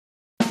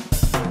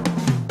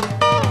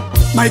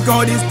My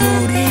God is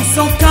good, He's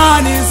so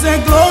kind, He's a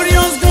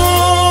glorious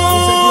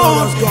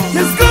God.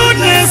 His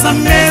goodness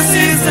and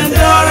mercies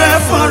endure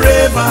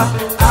forever.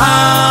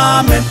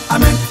 Amen,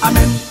 amen,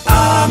 amen,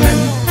 amen.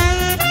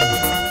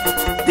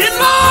 The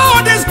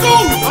Lord is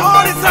good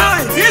all the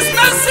time. His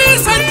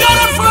mercies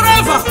endure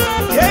forever.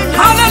 Amen.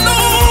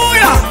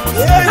 Hallelujah.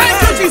 Amen. Thank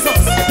you,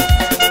 Jesus.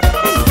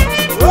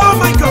 Oh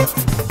my God.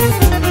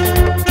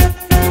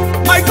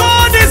 My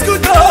God is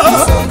good,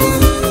 oh.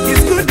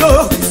 He's good,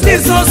 oh.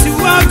 Jesus, you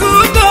are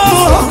good,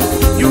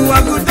 oh. You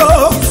are good,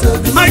 oh.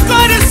 My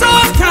God is so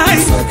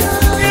kind.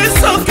 He's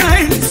so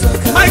kind.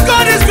 My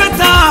God is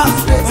greater,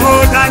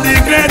 oh, than the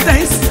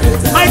greatest.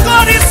 My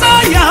God is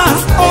higher,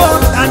 oh,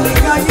 than the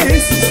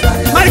highest.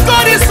 My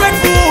God is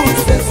faithful,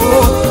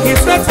 oh, He's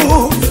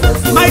faithful.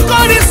 My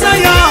God is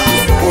higher,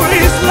 who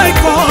is like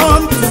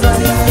unto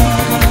thee.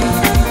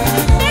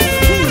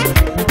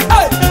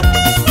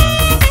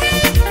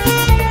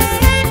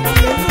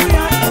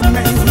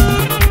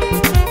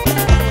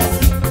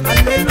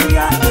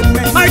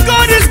 My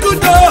God is good,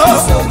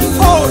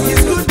 oh,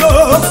 He's good,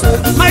 oh.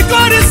 My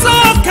God is so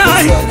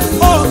kind,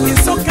 oh,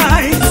 He's so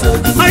kind.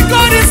 My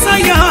God is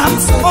higher,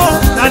 oh,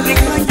 than the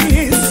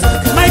highest.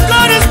 My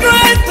God is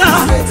greater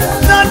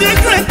than the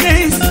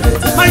greatest.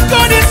 My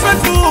God is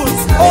faithful,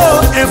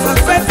 oh, ever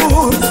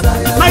faithful.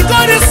 My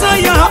God is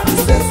higher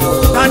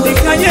than the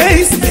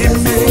highest.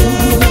 Amen.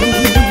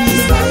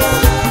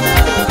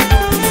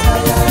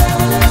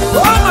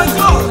 Oh my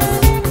God,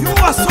 you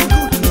are so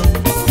good.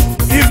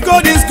 If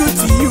God is good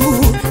to you,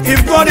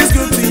 if God is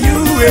good to you,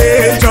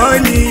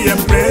 join me and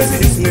praise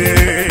His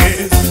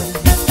name.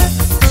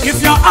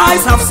 If your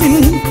eyes have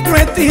seen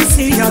great things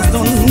He has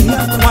done,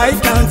 why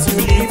can't you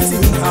lift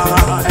Him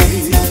high?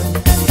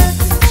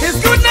 His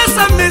goodness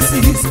and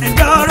mercies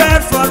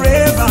endure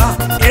forever.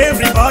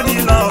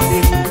 Everybody love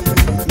Him.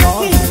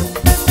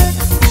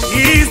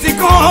 He's the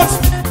God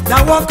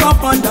that walk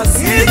up on the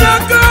sea. He's the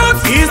God.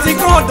 He's the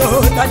God,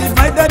 oh, that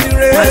divided the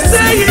race. I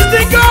say He's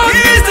the God.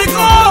 He's the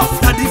God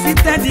that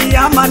defeated the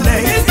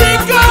Amalek. He's the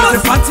God.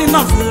 He's the fountain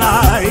of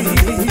life.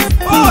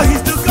 Oh,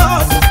 He's the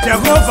God.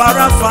 Jehovah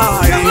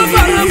Rapha.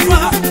 Jehovah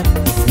Rapha.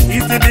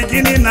 He's the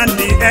beginning and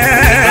the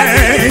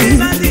end.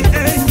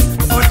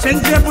 Oh,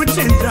 changeable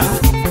changer,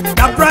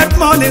 the bright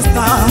morning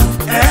star,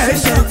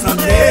 ancient of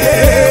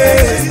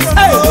days.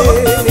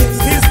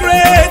 He's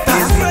greater.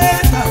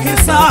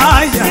 He's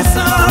higher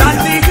than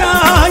the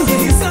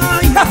highest.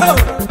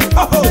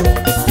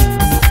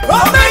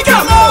 Oh, make a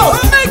move,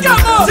 make a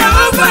move.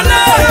 Jehovah,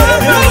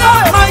 you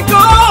are my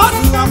God,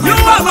 you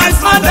are my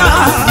Father.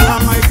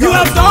 You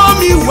have done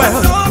me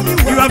well,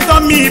 you have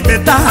done me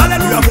better.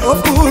 You have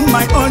opened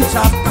my own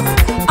chapter.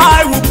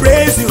 I will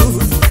praise you,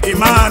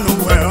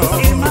 Emmanuel.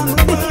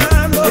 Emmanuel.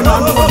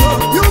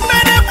 You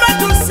made a man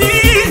to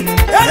see,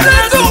 and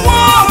then to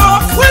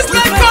walk.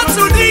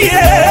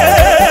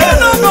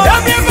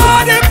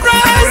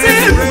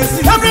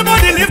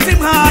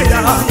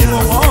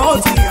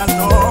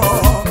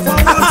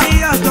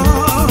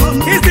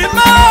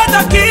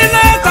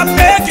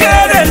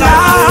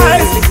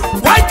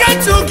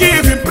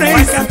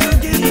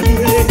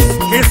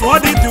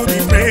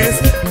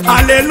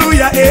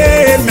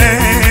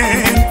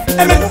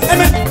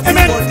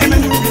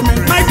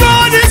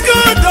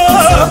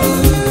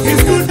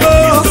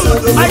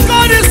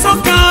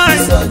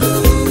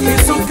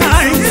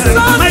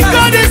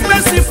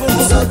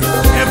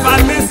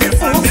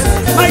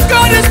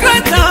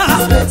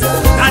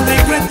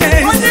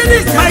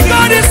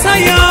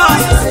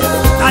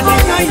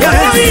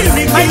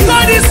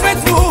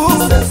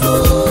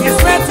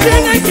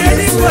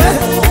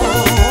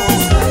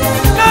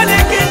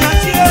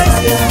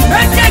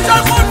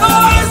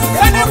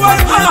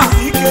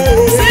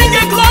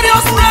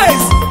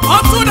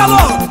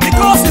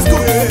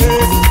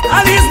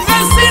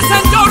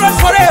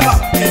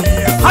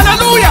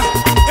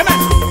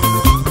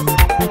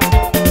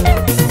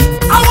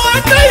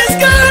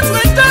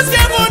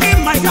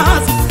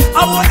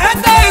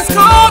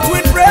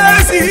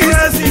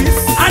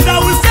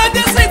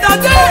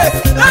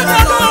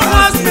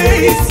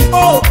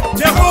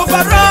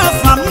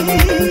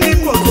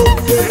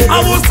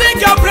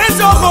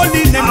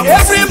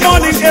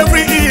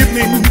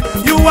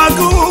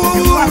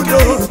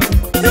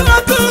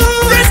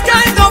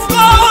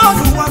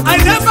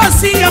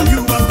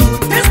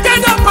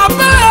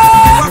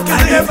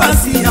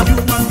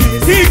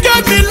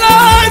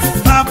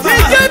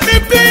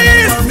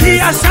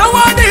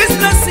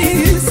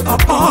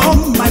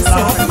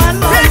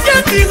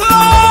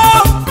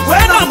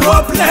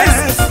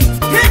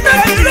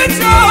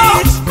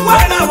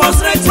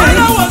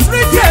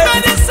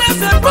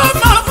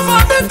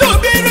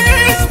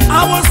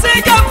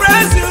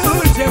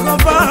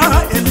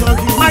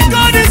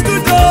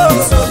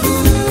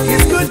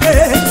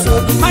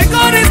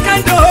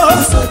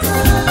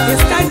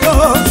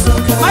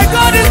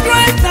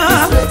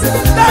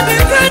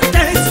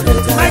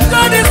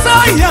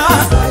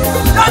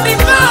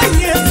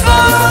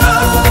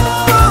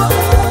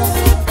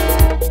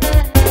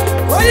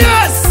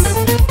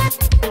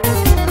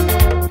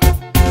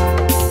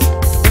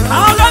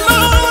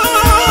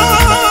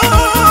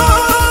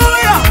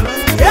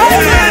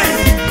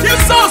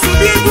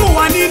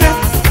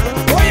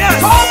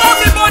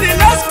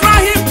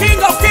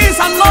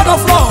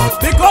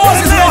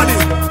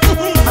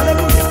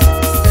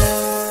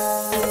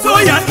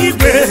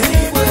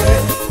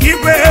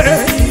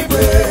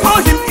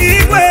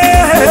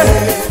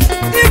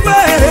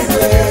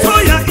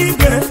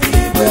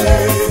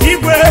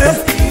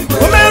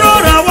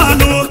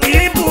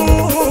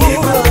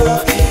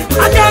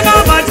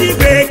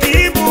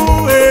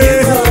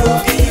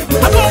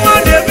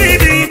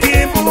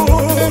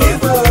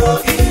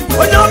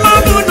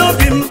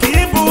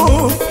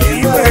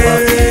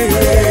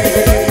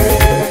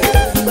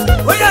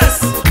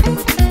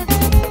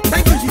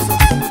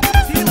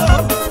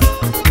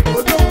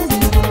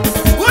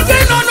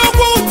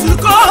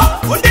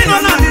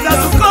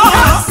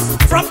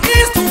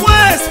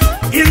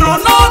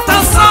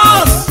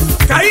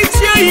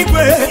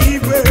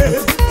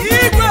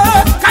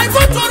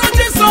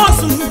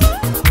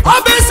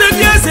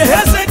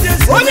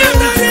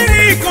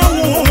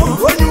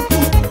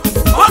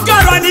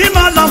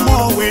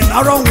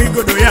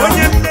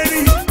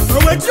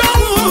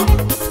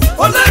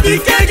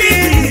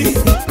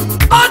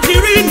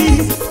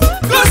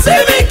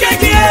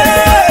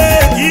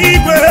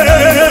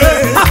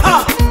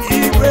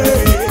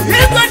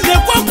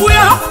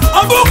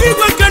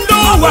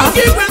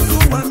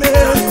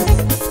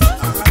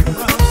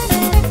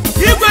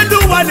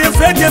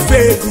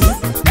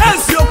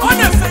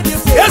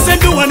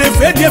 one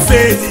fedi.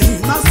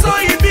 Na so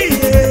it be.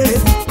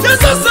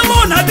 Jesus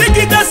someone I think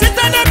it sit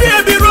and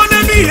be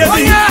running me.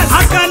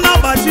 I cannot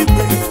bajibe.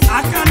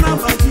 I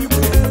cannot bajibe.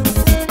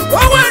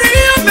 Oh where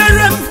you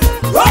merem.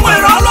 Oh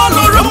where all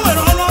over.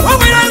 Oh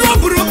where I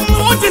love room.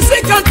 What is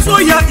it can so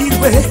ya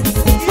iwe.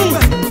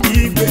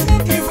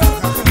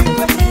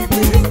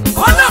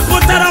 Ona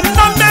potara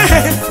mame.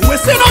 We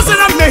see no se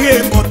na mehe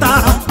pota.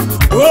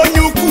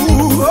 Onyuku.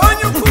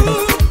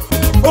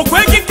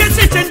 Okwegi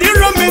kechiche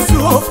ndiro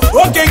mesu.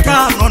 Oge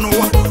ka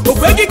nonuwa.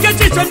 Okwegi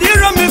kechiche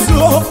ndiro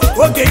mesu.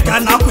 Oge ka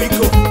na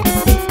kwiko.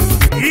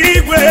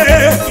 Igwe.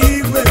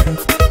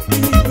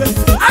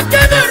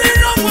 Akenere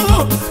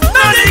romo.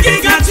 Nari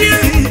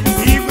gigachiri.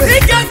 Igwe.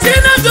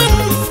 Igatina dum.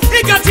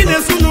 Igatina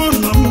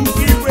sununum.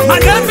 Igwe.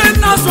 Madame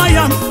na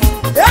swayam.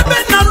 Ebe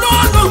na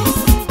lolum.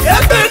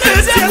 Ebe na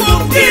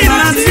zekum.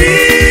 Inati.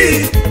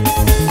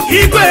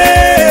 Igwe.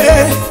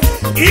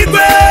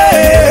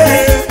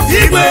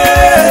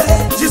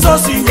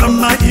 Jesus, you are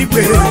my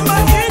Igwe.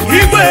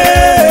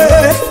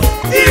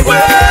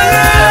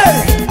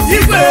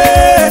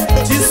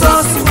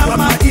 Jesus, you are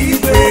my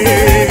Igwe.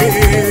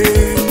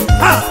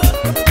 Ha!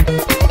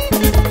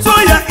 So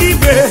ya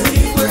Igwe.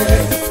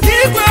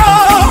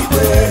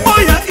 Oh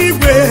ya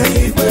Igwe.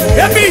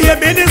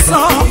 Ebi ni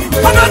so.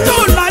 Ona tu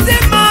la de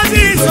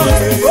madiso.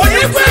 Oh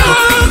Igwe.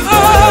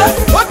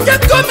 Oh ke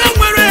come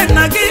nwere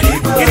na gi.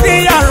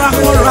 Idi ya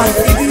rakora.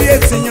 Idi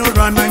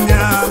etinyora na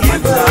nya.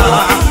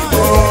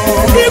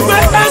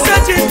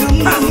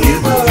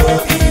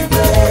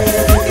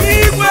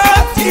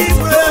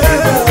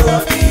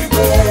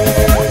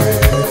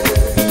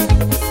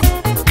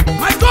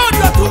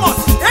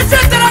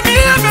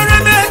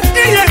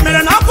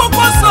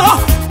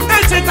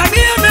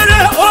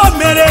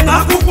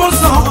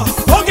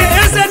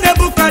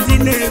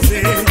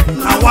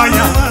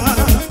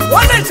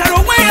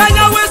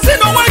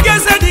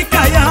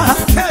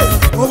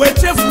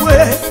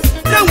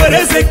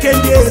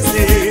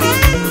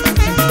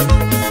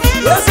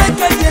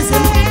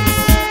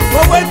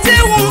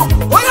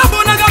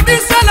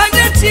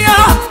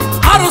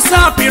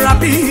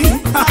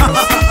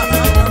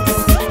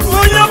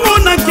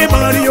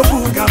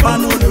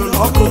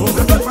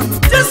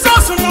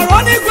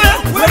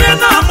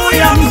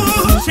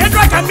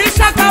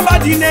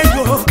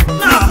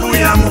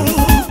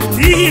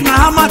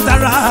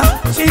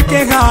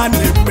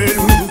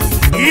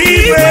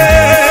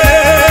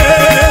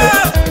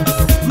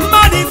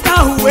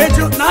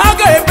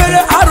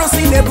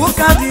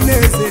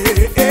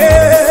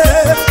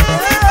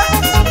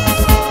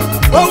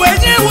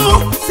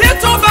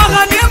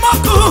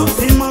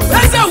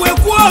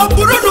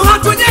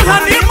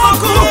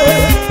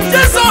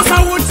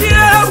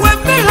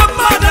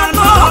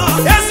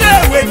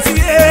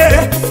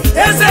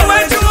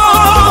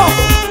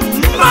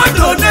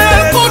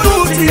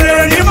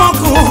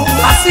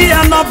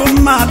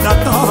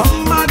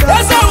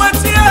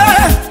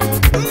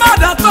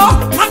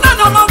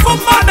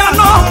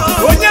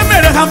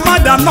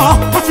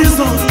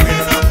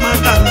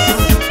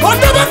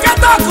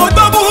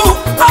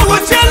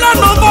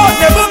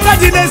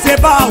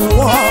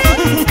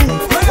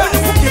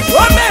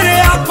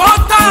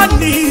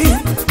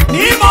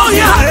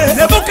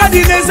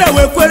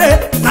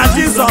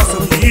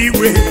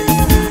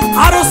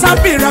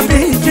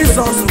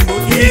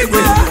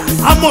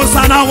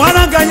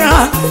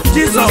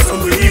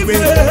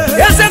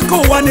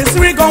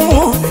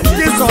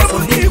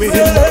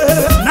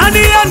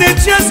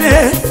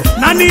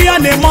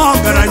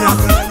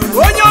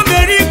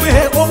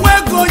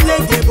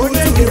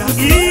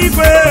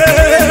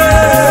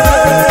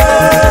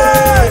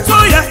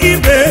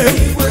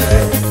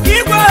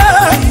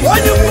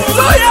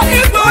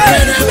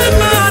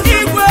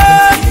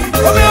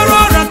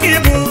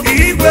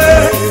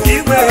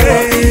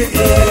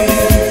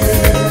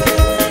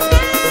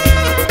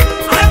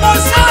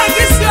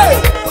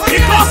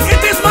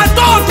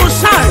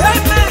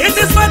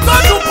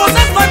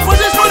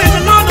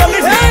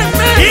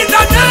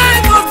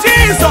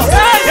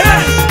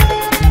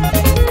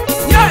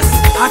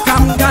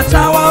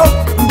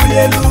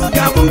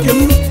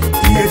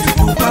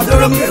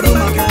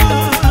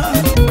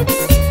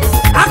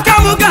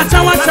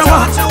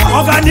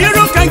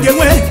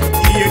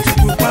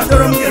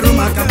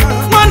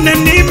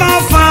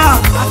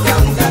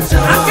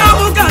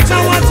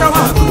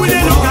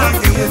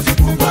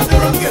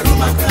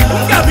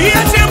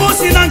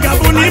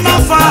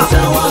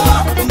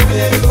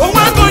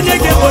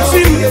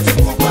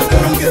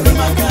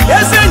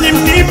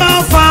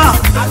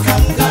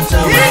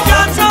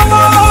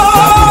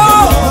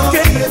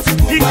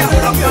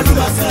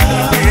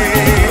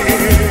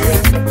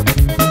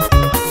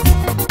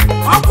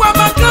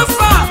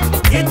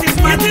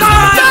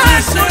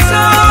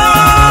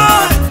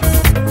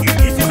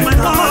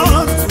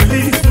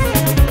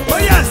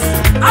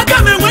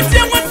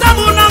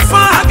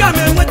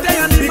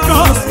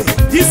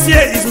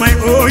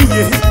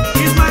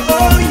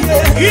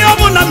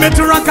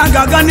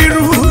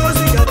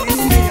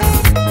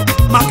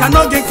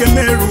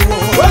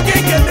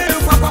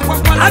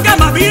 Aga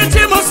ma biye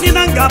chemo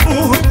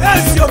sinangabu.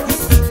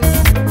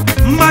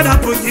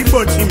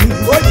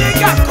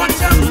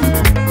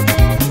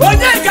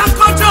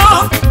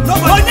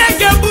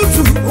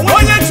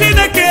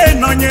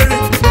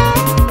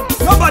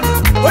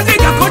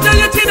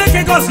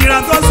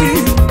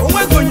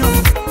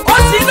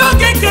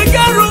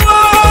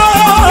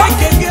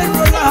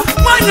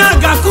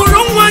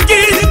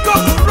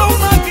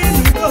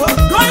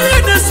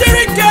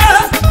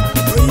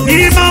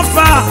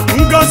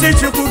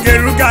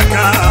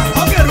 aka.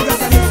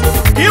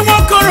 Iwo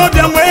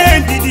korobia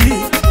mwendidi.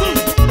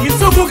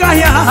 Isubuga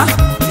ya.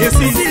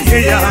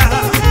 Esi ya.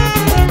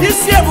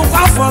 Isi ebu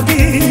kwa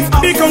fogi.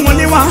 Biko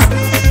mwaniwa.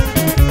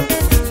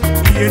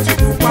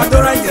 Yejibu kwa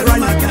dora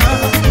yeranyaka.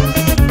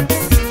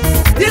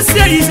 This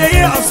year is a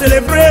year of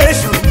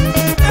celebration.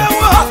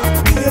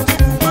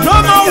 No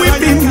more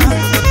weeping,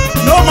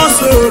 no more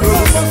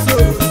sorrow.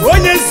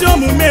 When you see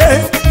me,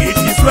 it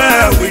is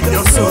well with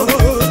your soul.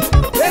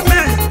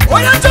 Amen.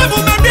 When you see me,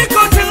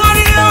 because you are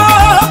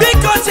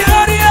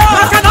here.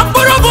 I can't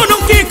put up on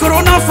the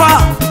corona far.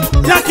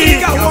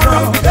 Jackie,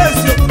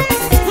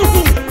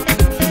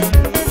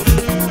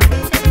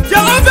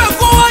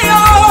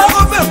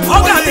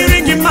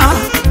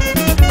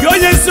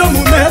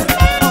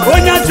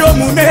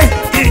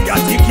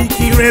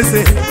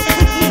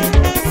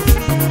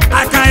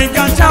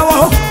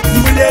 Akaingachawo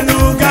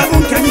mulenu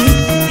gabunkani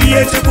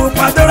yechiku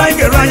padora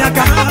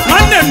ingeranyaka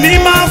mane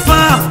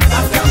mimafa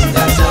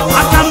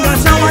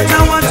akamgachawa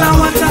chawa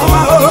chawa chawa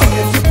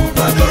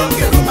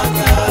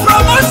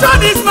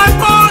promotion is my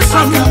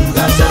portion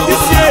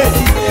this year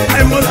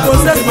I must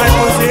possess my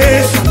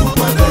possession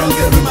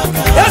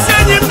yes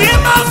and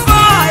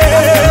mimafa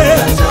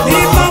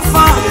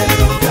mimafa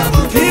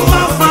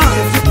mimafa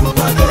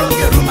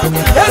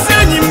yes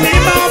and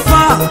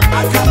mimafa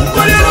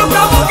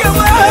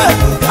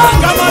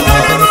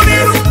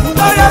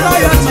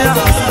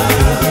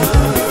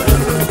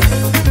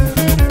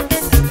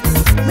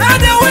let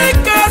the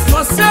wicked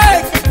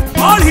forsake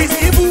all his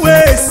evil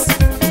ways,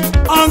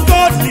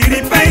 ungodly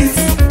repent.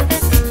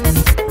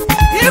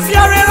 If you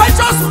are a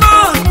righteous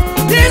man,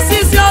 this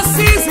is your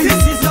season.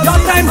 Your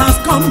time has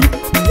come.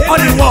 All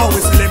the world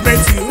will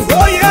celebrate you.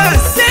 Oh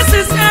yes, this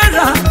is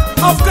era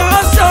of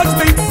God's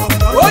judgment.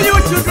 Oh you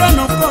children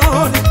of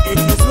God, it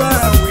is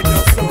well with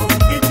your soul.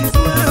 It is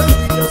well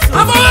with your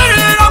soul.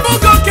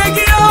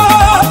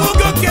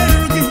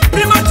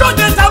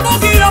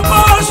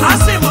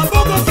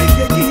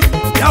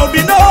 There will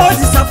be no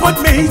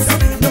disappointments,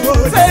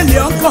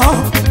 failure.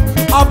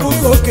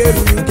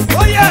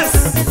 Oh yes,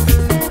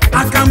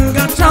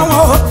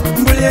 Akamgachawo,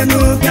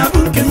 Mulenu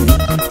Gabunkin,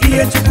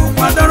 Yechiku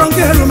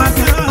Quadarongeru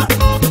Maka,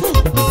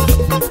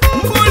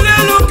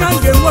 Mulelu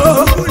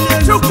Kangewo,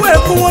 Chukwe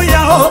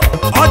Puoyao,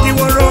 Odi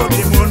Woro,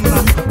 the Muna,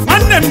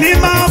 Mane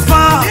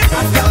Nimafa,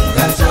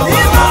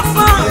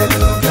 Nimafa,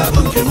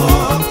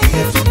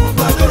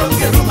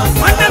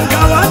 Mane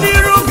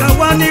Gawaniru,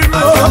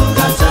 Gawaniru,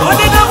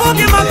 Odi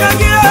Namugi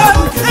Makagia,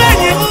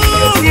 Eni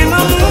Mugi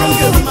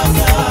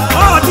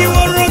Odi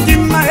Woro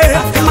Gimae,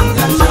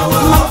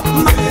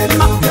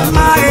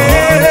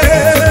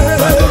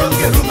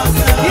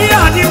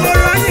 Yadi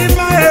Woro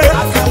Gimae,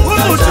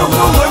 Umu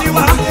Chuku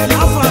Moliwa,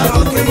 Afada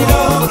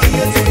Kiro.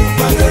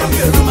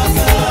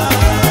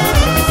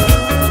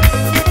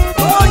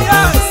 Oh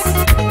yes,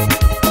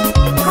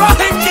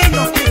 crying King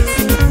of Kings.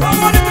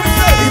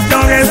 If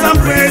don't raise and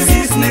praise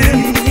His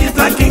name, He's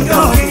the King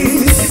of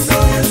Kings. If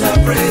don't raise and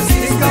praise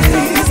His name,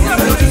 He's the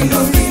King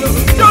of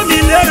Kings. Don't be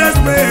let us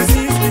praise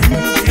His name,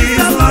 He's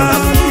the Lord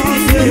of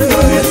Kings. If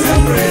don't raise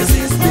and praise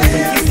His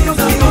name, He's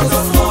the Lord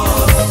of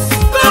Lords.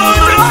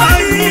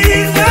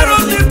 Let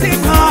us lift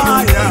Him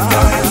higher. If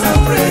don't raise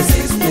and praise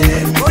His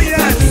name, oh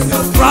yes,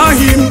 cry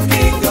Him,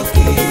 King of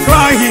Kings.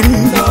 Cry Him,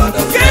 Lord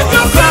of Lords.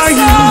 Cry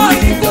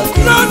Him,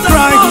 Lord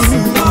cry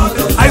Him.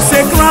 I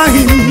say cry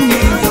Him,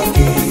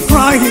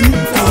 cry Him.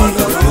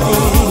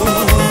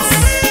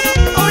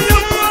 Oh,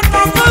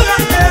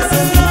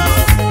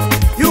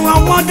 you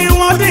are worthy,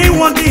 worthy,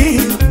 worthy,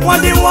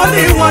 worthy,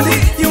 worthy, worthy.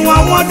 You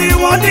are worthy,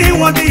 worthy,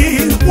 worthy,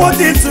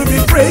 worthy to be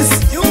praised.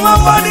 You are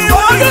worthy,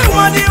 worthy,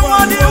 worthy,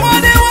 worthy,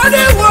 worthy,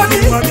 worthy, worthy,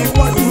 worthy,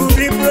 worthy to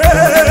be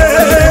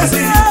praised.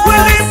 We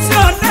lift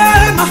your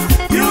name.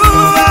 You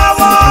are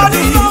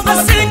worthy. I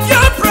sing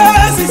your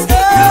praises. You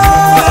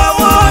are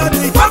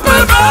worthy.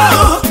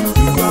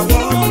 You are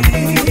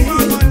worthy.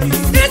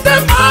 In the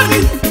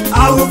morning, I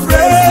will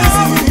praise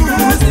you.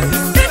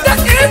 In the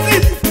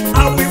evening, I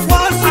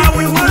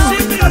will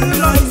worship you,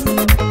 Lord.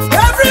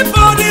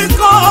 Everybody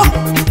come,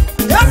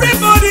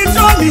 everybody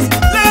join me.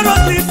 Let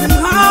us lift Him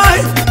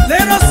high.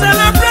 Let us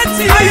celebrate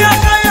Him.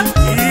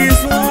 He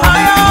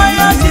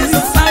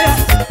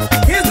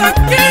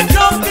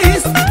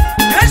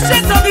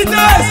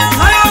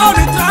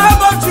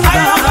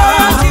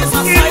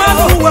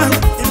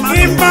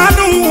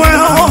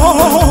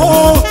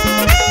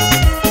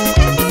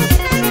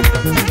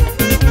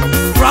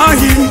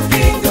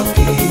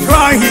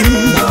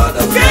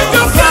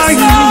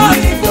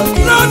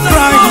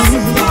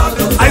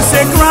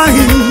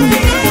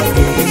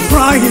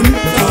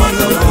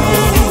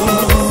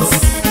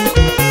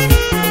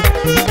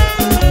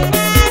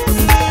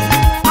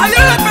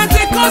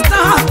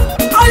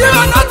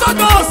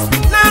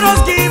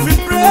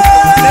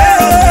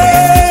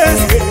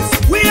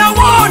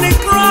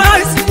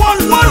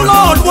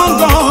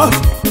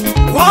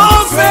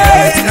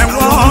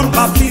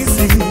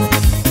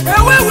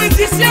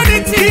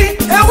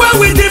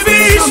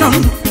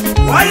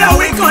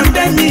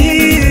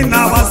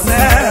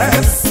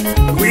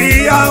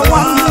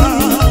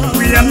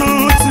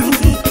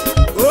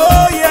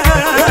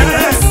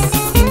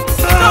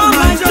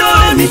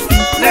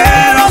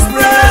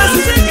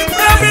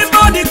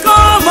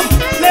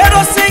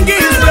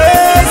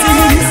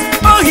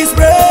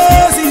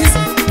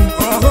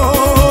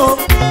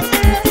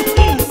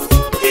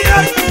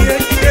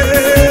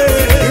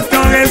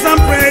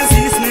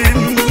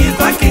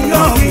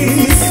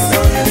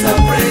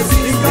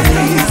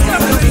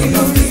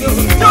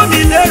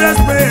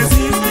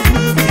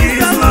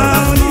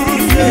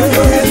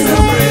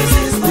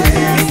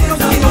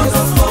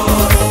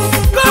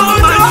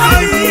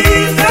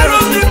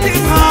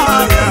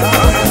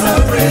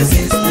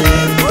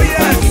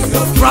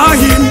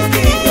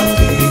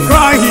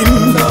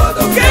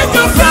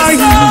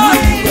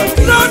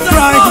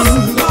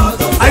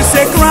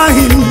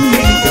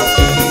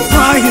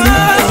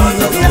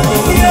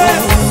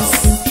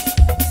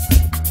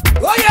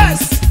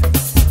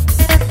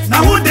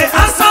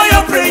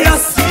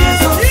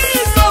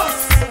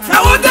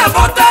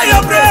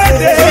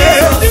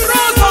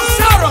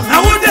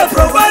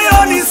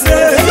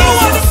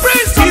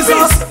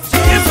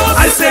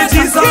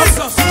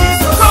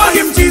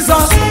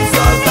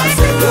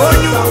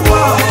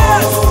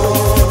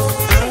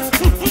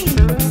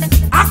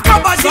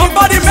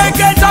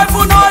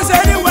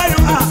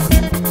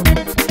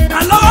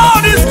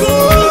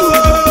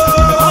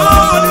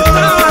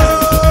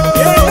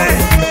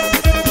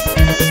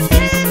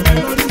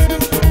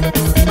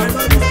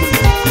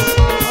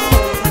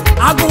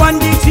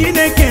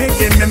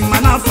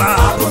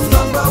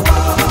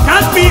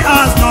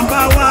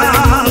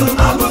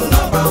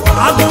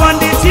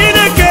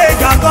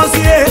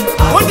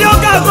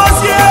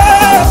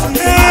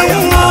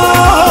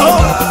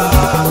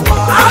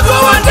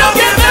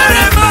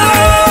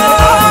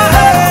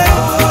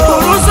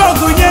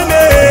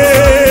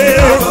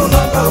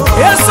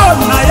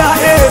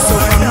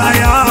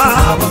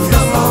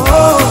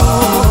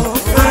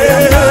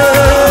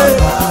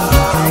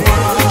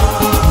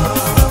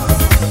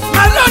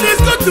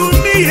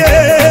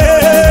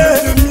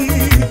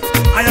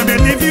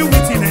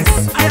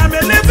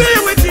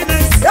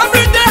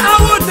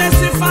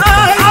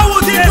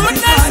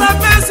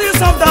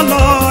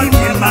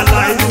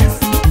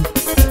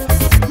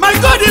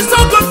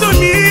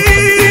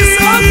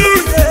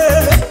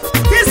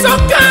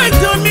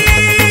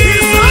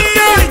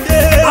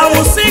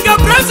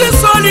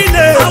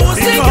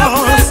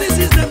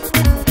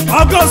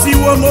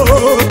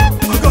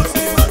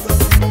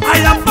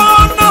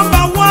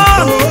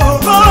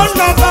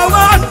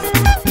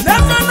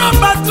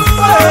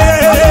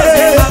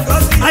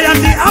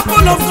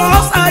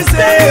I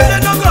say,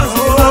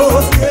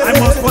 oh, I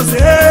must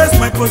possess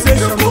my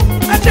possession.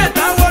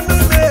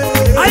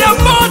 I am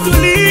born to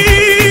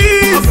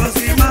live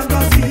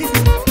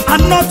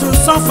and not to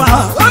suffer.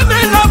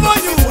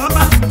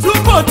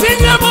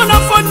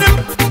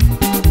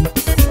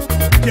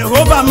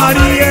 Jehovah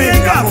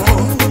Maria,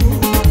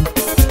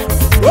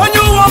 when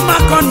you want my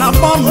corner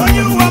bomb, when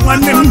you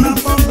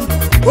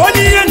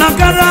na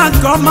gara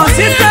come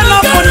sit la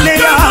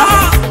fonea,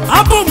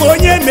 abu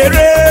monye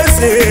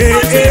merese,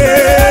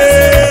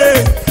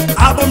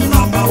 abu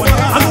number one,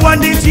 abu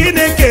wani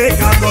chineke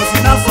kagosi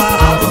nafa,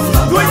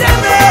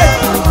 goyeme,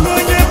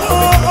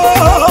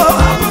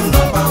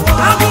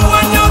 abu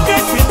wanyoke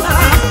chita,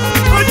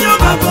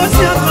 wanyoka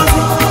gosi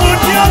agosi,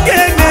 wanyoke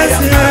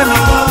nesi na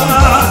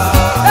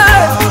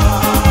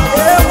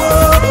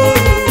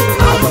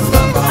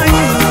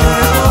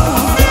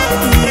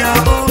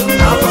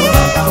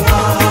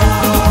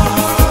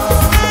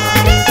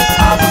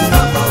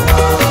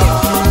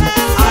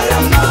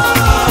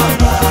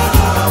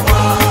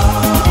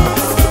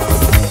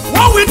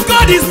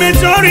His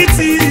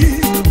majority,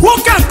 who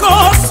can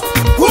cause,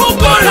 who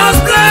God has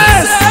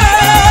blessed,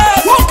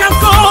 who can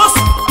cause,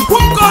 who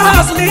God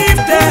has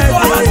lifted.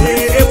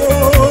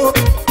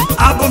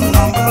 Album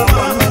number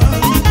one.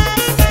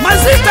 My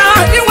sister,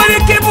 you were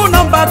the cable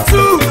number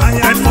two,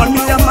 and for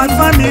me and my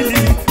family,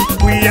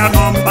 we are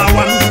number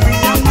one.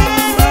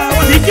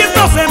 The gift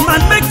of a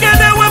man make it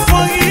a way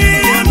for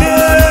him.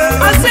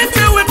 I sit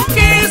here with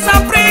kings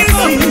and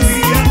praises.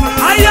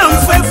 I am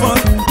faithful,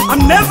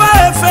 I'm never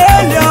a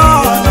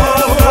failure.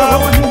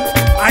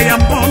 I am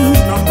born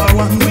number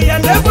one. We are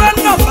never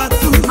number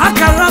two. I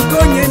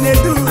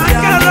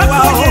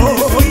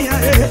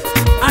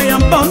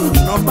am born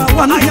number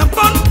one. I am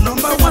born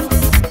number one.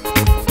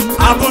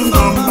 I'm born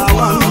number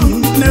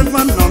one.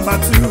 Never number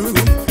two.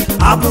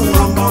 I'm born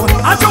number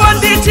one. I don't want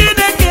the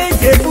chineke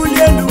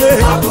kebuyenwe.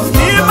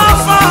 Nima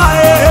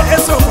fae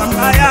eso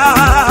kwangaya.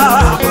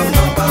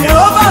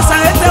 Jehovah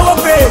saete wo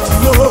page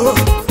yo.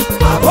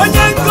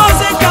 Onye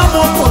ngozi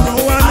kamo kono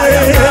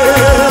wane.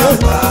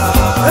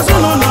 Eso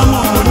no namo.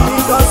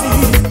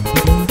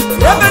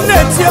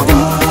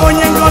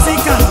 Onye ngozi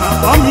ka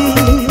onye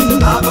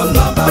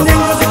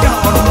ngozi ka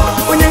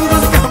onye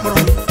ngozi ka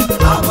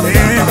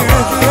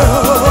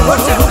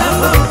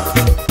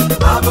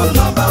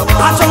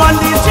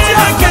achọwandi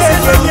Chineke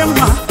enye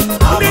mma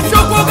ndị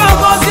Chukwu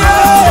ga-agọzi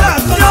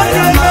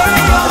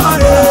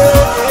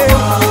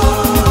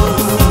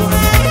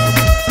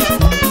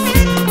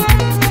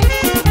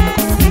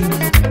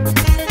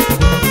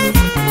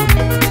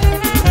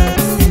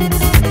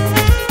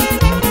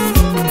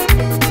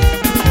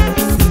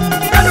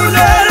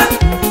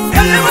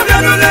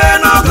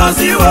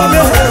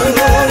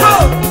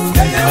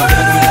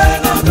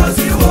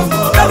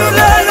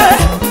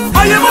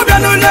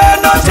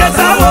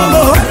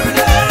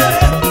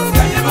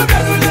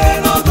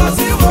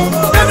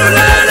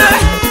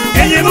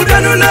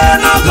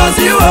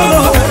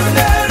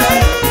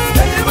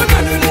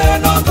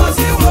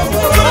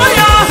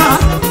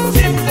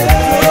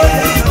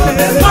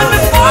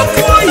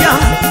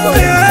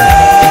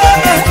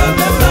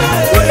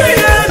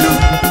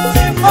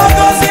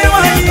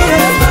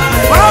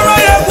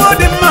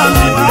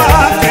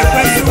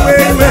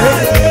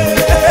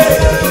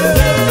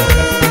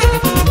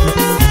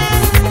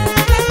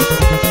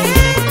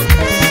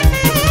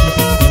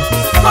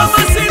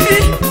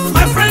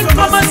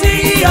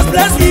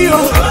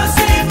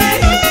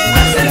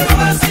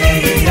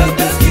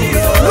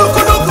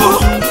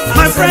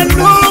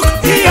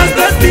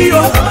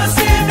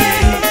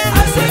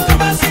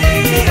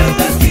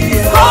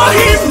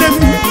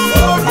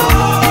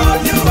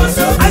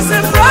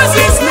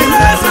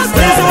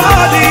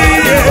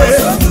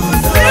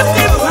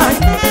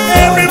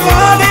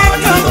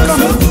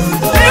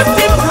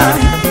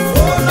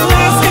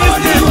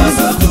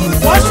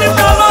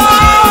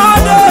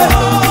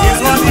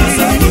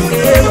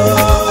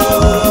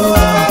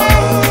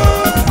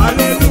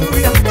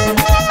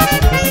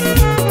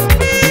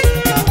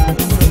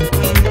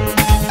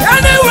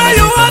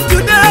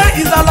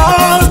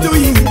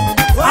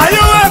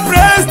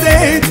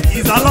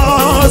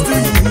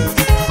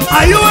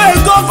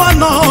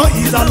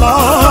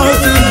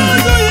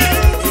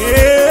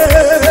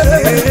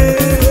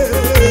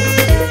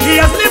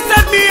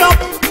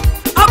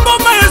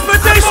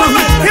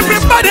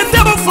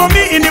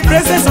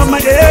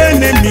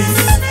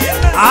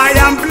I